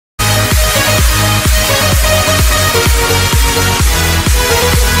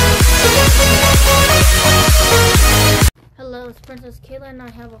Princess Kayla and I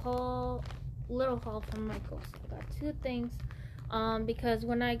have a little haul from Michaels. I got two things. Because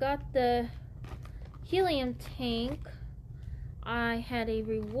when I got the helium tank, I had a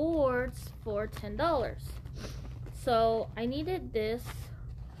rewards for $10. So I needed this.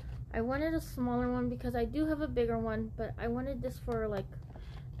 I wanted a smaller one because I do have a bigger one, but I wanted this for like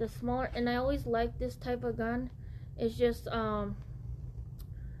the smaller, and I always like this type of gun. It's just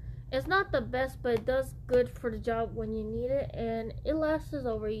it's not the best, but it does good for the job when you need it, and it lasts us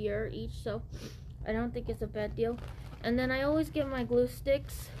over a year each, so I don't think it's a bad deal. And then I always get my glue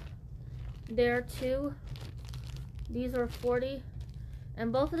sticks there too. These are 40,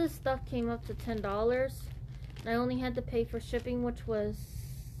 and both of this stuff came up to $10. And I only had to pay for shipping, which was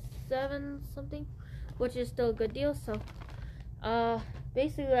 $7 something, which is still a good deal. So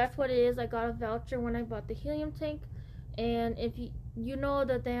basically that's what it is. I got a voucher when I bought the helium tank, and if you know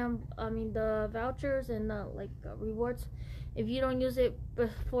the the vouchers and the rewards, if you don't use it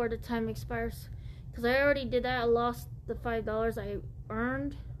before the time expires, because I already did that, I lost the $5 I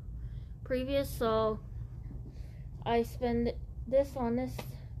earned previous, so I spend this on this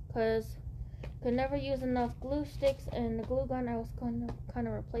because could never use enough glue sticks, and the glue gun I was going to kind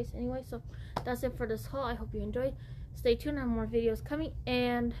of replace anyway. So that's it for this haul. I hope you enjoyed. Stay tuned, I have more videos coming,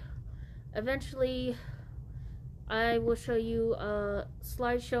 and eventually I will show you a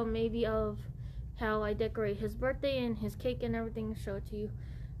slideshow maybe of how I decorate his birthday and his cake and everything, show it to you.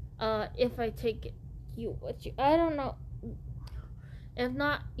 If I take you with you, I don't know. If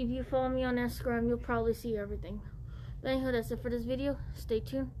not, if you follow me on Instagram, you'll probably see everything. But anyway, that's it for this video. Stay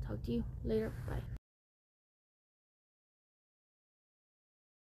tuned. Talk to you later. Bye.